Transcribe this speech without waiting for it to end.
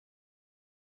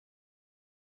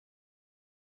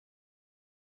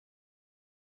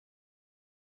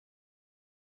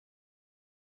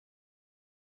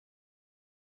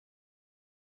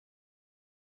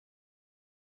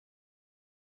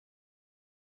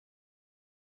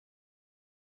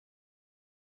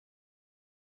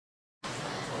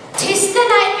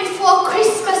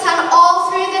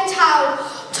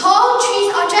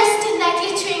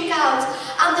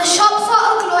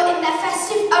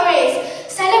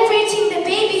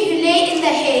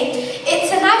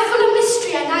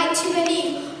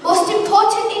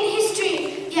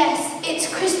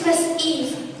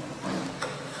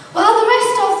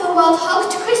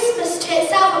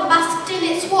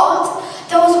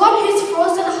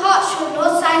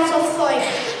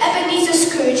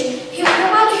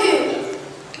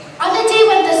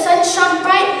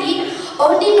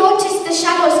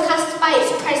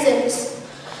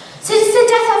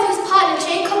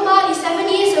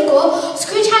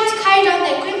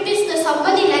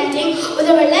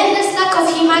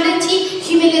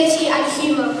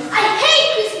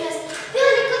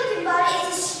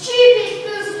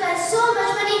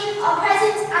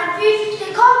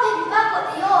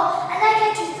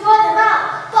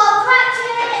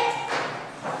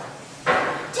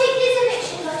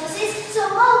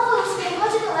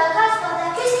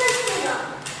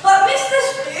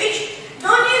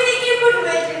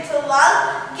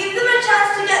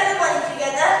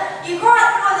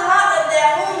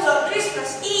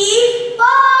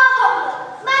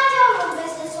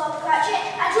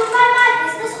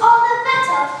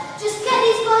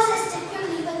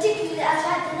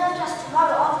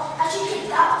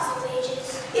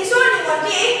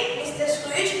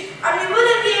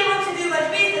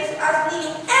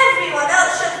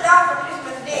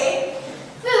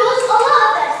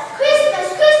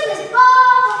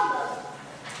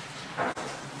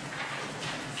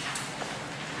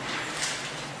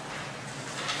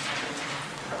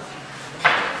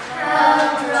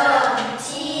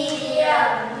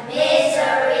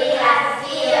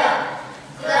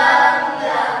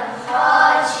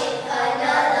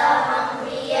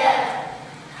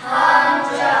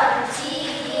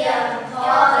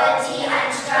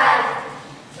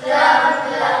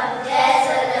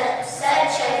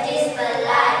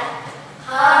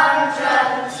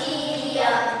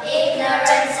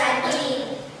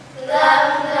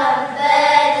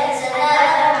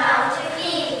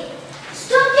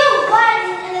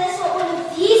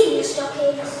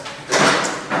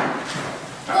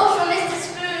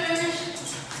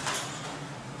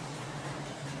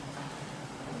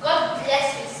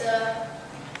sir.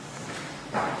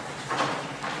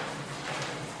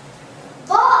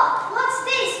 Bob, what's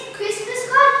this? Christmas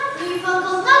card?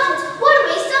 Newfangled nuggets? What a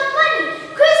waste of money!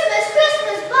 Christmas,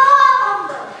 Christmas, Bob!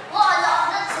 Humbug! What a lot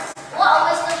of nonsense! What a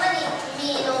waste of money!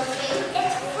 Mean old thing.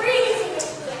 It's freezing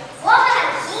here. What the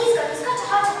hell he's got? He's got a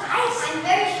heart of ice. I'm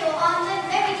very sure on the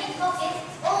very deep pockets,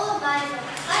 all of mine.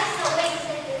 I cannot wait to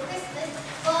celebrate Christmas.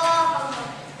 Bob Humbug.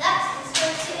 That's the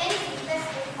story to anything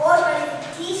festive. Bob anything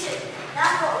decent.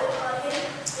 That's what we call him.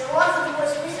 The one for the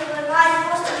most miserable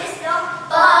mind was to listen of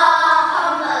Bob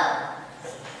Humbug.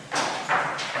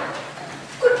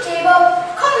 Good day,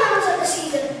 Bob. Compliments of the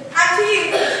season. And to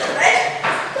you, Red.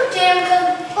 Good day,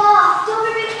 Uncle. Bob, don't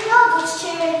be making all good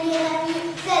cheering here,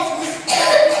 nephew. There's this.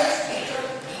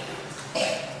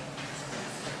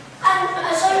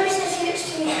 And sorry, Mr. Felix,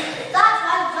 to me. That's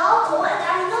my dog coat and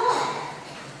I'm not.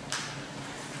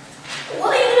 What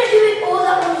are you going to do with all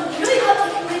that money? You know you got to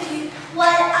take it with you. Well,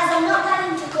 as I'm not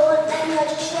planning to go anywhere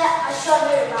just yet, I shall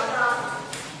worry about that.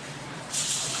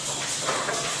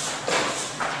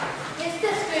 Mr.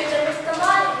 Scrooge and Mr.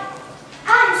 Marley.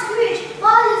 I'm Scrooge.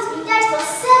 Marley's been dead for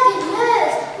 7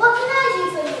 years. What can I do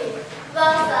for you?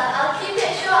 Well, sir, I'll keep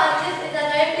it short as this is a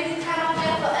very busy time of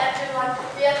year for everyone.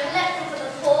 We are collecting for the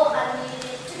poor and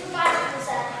needy. To provide for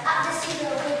sir, at the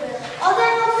season of goodwill. Are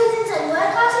there no prisons and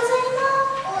workhouses anymore?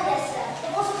 Oh yes, sir.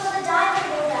 They've also got a diamond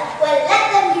over there. Well, let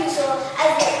them do so,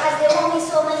 as there won't be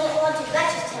so many wanted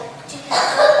register to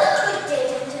good day,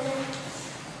 gentlemen.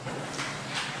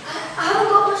 I haven't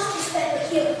got much to spare, but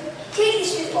here, take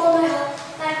this with all my heart.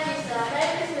 Thank you, sir.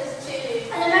 Merry Christmas to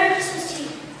you. And a Merry Christmas to you,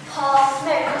 Paul.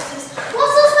 Merry Christmas.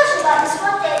 What's so special about this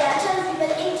one day that turns people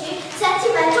into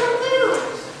sentimental fools?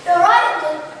 You're right,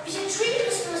 Uncle. We should treat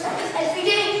Christmas like this every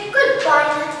day. Goodbye,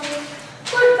 Natalie.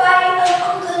 Goodbye,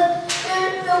 Uncle.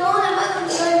 You're more than welcome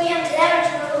to join me and Clara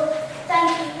tomorrow. Thank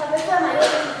you. I prefer my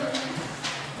own company.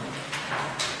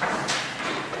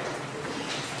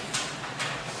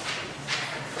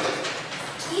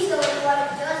 He's the one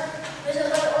who does. There's a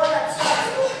lot of all that stuff.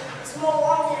 It's more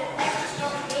warm than an extra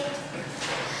strong meat.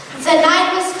 The night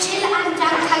was chill and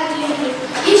dank and gloomy,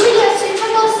 usually a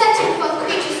suitable setting for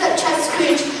creatures such as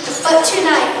Scrooge, but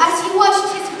tonight, as he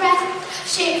watched his breath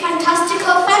shake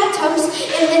fantastical phantoms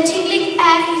in the tingling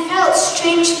air, he felt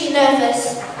strangely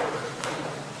nervous.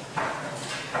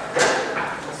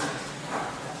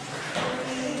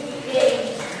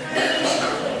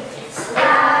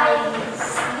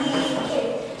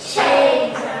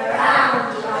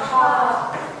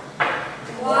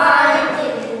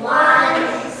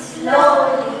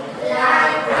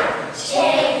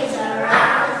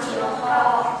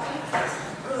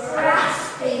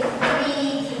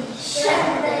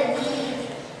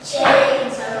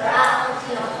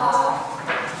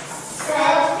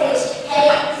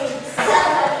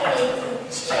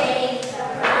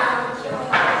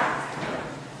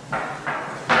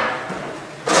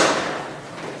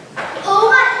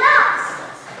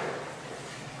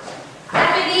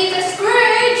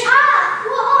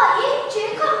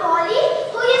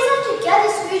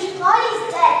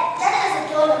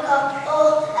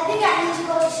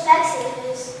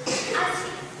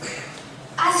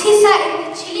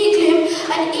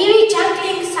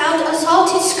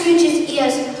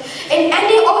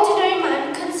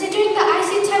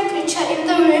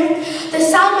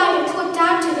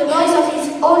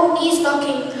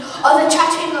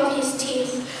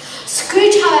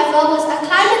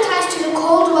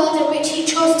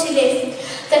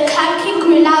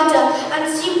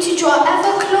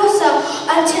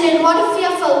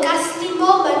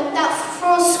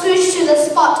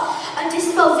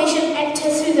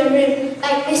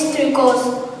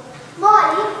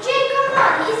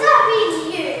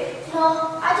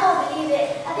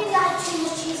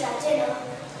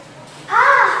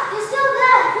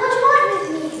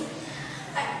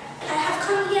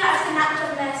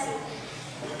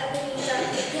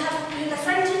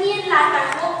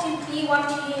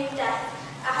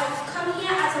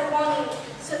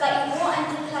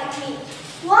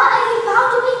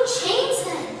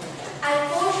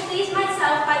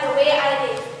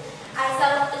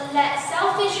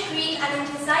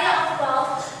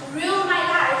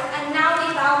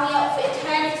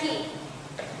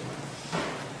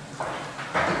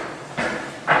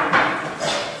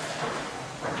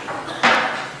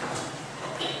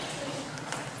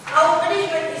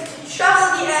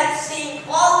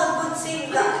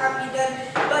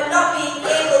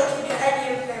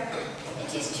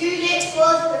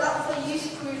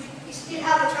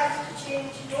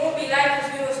 Don't be like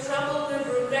us, we must tremble with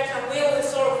regret and wail with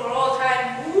sorrow for all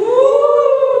time.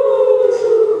 Woo!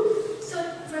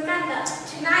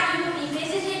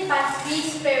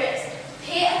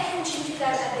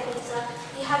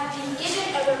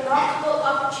 remarkable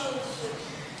opportunity.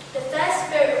 The first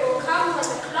spirit will come when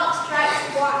the clock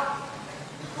strikes 1.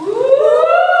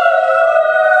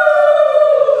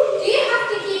 Do you have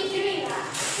to keep doing that?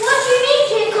 What do you mean,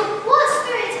 Jacob? What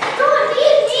spirit? Don't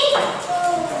leave me!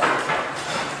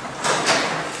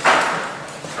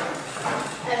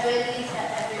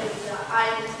 Ebenezer,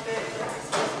 I am the spirit of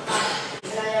Christmas past,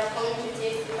 and I have come to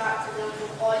take you back to them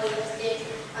from all your mistakes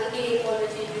and give you all the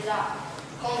changes up.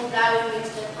 Come fly with me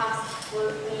to the past,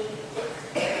 where we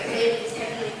live is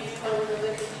heavenly beautiful with the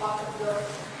wicked heart of love.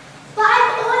 But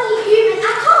I'm only human. I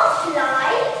can't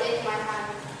fly. Take my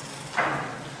hand.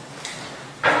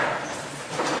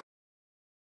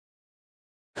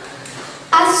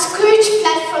 As Scrooge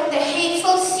fled from the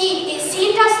hateful scene, it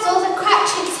seemed as though the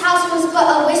Cratchit's house was but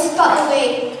a whisper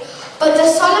away. But the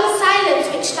solemn silence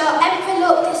which now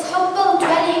enveloped this humble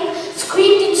dwelling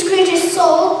screamed in Scrooge's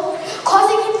soul,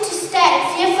 causing him to stare in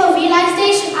fearful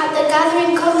realization at the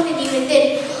gathering company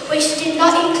within, which did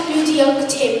not include young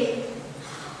Tim.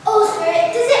 Oh,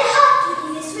 spirit, does it have to be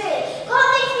this way? God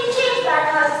makes me change right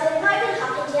now if it's not even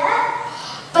happened yet.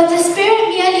 But the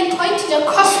spirit merely pointed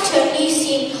across to a new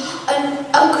scene,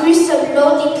 a gruesome,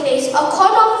 lonely place, a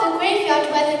corner of the graveyard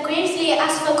where the graves lay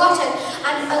as forgotten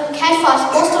and uncared for as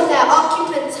most of their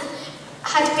occupants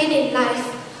had been in life.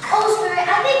 Oh, spirit,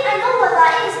 I think I know what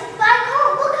that is, but I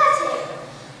can't look at it.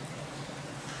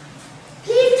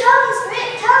 Please tell me,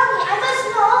 spirit, tell me. I must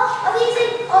know. Are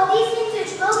these things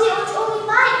which will be or which only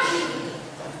might be?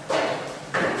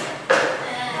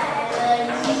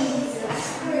 Ebenezer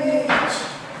Scrooge.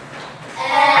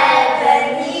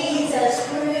 Ebenezer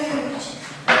Scrooge.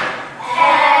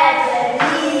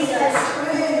 Ebenezer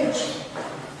Scrooge.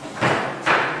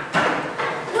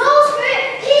 No, spirit,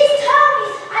 please tell me.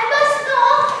 I must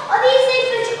know. Are these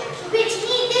things which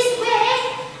need this way?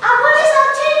 I promise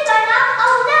I'll change by now.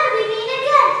 I'll never be mean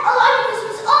again. I'll honor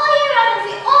Christmas all year round and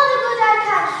do all the good I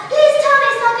can. Please tell me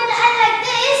it's not going to end like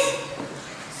this.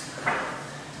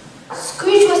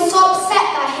 Scrooge was so upset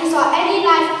that his or any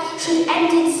life should end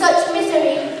in such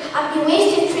misery and be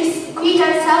wasted through greed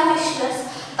and selfishness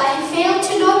that he failed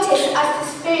to notice as the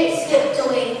spirit slipped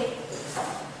away.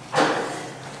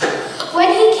 When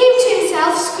he came to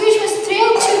himself, Scrooge was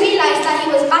thrilled to realize that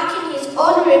he was back in his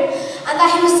own room and that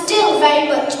he was still very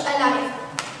much alive.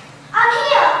 I'm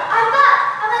here. I'm back.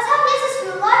 I'm as happy as a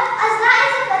schoolboy, as light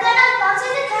as a feather, and as bouncy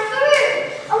as a kangaroo.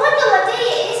 I wonder what day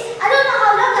it is. I don't know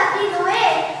how long I've been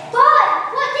away. Boy,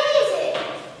 what day is it?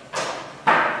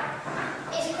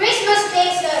 It's Christmas Day,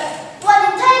 sir. What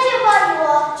an intelligent boy you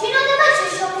are. Do you know the butcher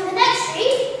shop in the next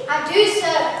street? I do,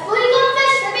 sir. Will you go and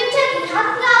fetch the big turkey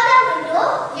hanging out that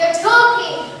window? You're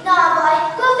talking. Nah, boy.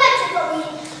 Go fetch it for me.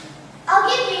 I'll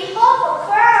give you half a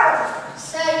crown.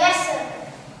 Sir, yes, sir.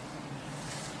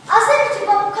 I'll send it to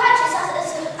Bob Cratchit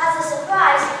as a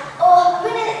surprise. Oh, I'm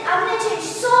gonna change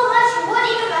so much you won't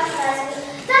even recognize me.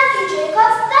 Thank you,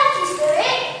 Jacob. Thank you,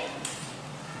 Spirit.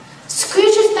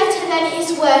 Scrooge was better than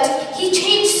his word. He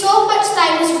changed so much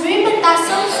that it was rumoured that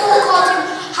some folk called him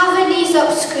Have a Knees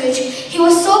Up Scrooge. He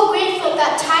was so grateful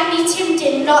that Tiny Tim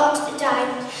did not die.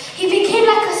 He became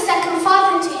like a second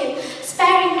father to him,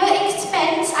 sparing no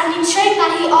expense and ensuring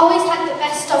that he always had the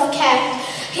best of care.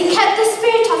 He kept the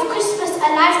spirit of Christmas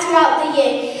alive throughout the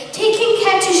year, taking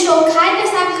care to show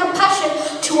kindness and compassion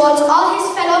towards all his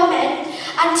fellow men,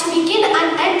 and to begin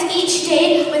and end each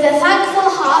day with a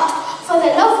thankful heart for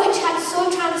the love which had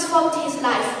so transformed his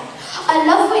life. A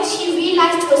love which he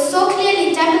realized was so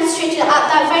clearly demonstrated at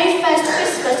that very first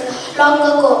Christmas long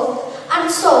ago.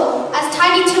 And so, as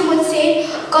Tiny Tim would say,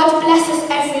 God bless us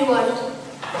everyone.